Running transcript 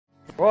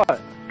Right,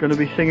 gonna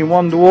be singing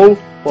Wonderwall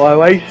by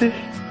Oasis.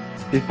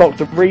 It's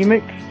Dr.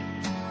 Remixed.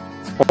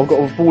 I've got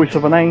a voice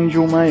of an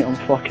angel, mate. I'm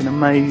fucking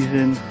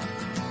amazing.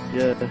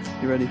 Yeah,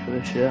 you ready for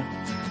this, yeah?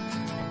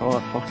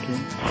 Alright, fucking.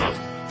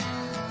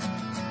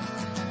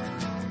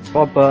 If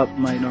I burp,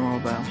 mate, no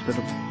more about instead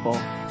of a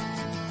boss.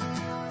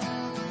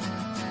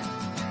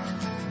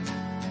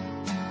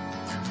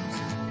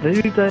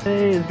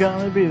 Today is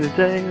gonna be the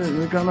day that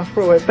we're gonna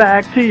throw it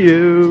back to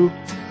you.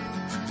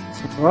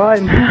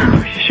 Right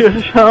now, you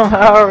should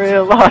somehow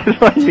realize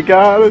what you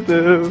gotta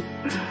do.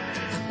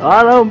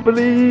 I don't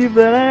believe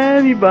that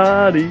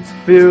anybody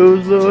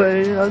feels the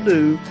way I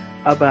do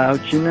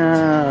about you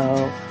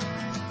now.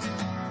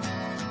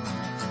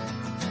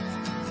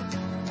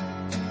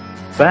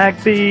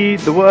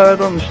 Backbeat, the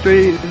word on the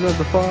street is that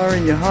the fire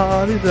in your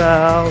heart is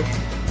out.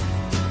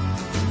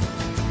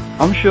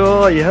 I'm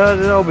sure you heard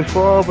it all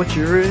before, but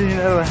you really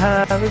never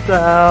had a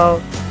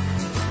doubt.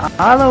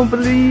 I don't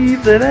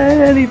believe that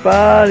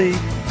anybody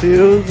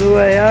feels the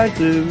way I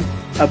do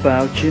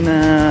about you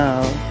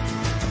now.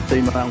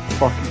 See, mate, I'm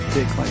fucking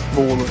sick, mate,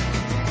 flawless.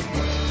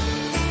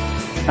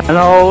 And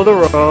all the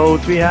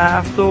roads we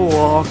have to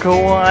walk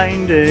are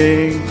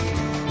winding,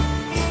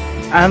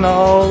 and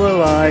all the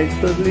lights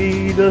that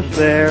lead us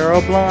there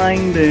are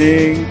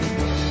blinding.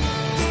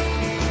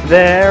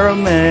 There are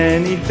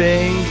many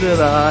things that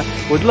I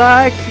would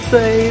like to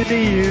say to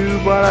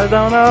you, but I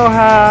don't know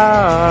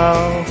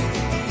how.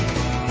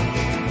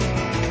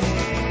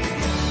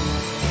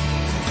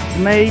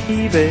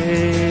 Maybe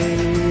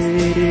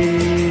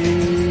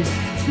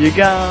you're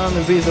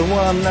gonna be the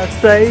one that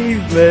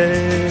saves me.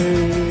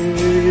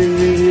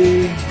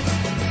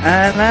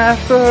 And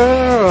after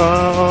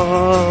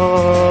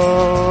all,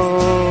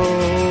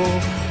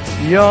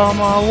 you're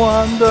my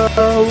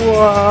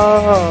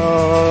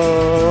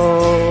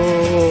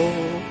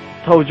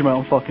Wonderwall. Told you, mate,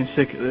 I'm fucking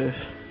sick of this.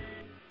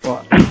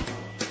 Right.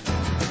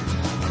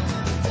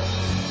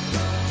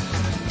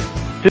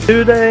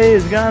 Today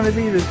is gonna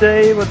be the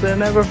day, but they'll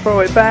never throw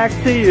it back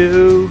to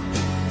you.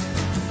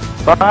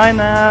 By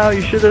now,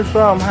 you should have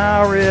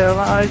somehow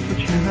realized what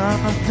you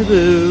have to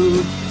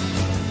do.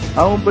 I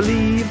don't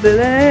believe that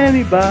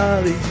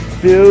anybody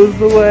feels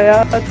the way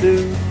I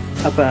do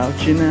about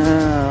you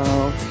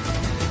now.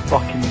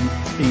 Fucking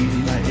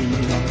easy, mate,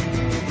 easy,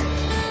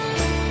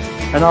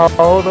 mate. And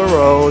all the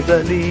roads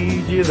that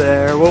lead you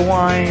there were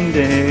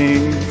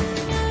winding,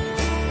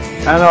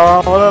 and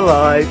all the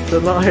lights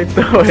that light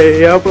the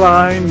way are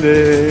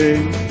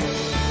blinding.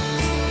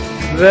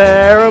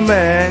 There are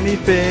many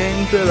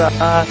things that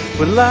I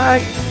would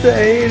like to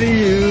say to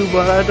you,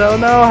 but I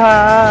don't know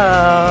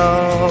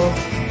how.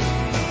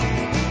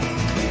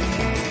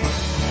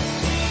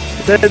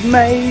 Said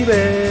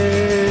maybe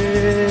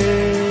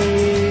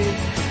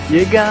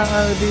you're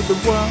gonna be the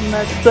one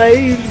that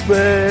saves me.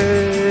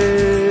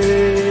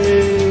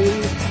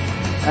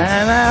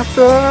 And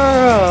after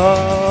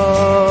all,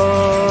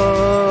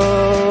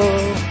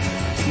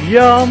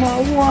 you're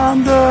my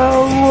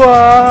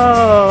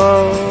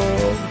Wonderwall.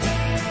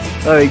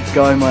 There you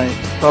go, mate.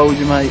 Told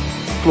you, mate.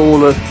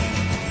 Flawless.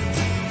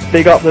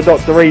 Big up the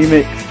Dr.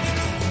 Remix.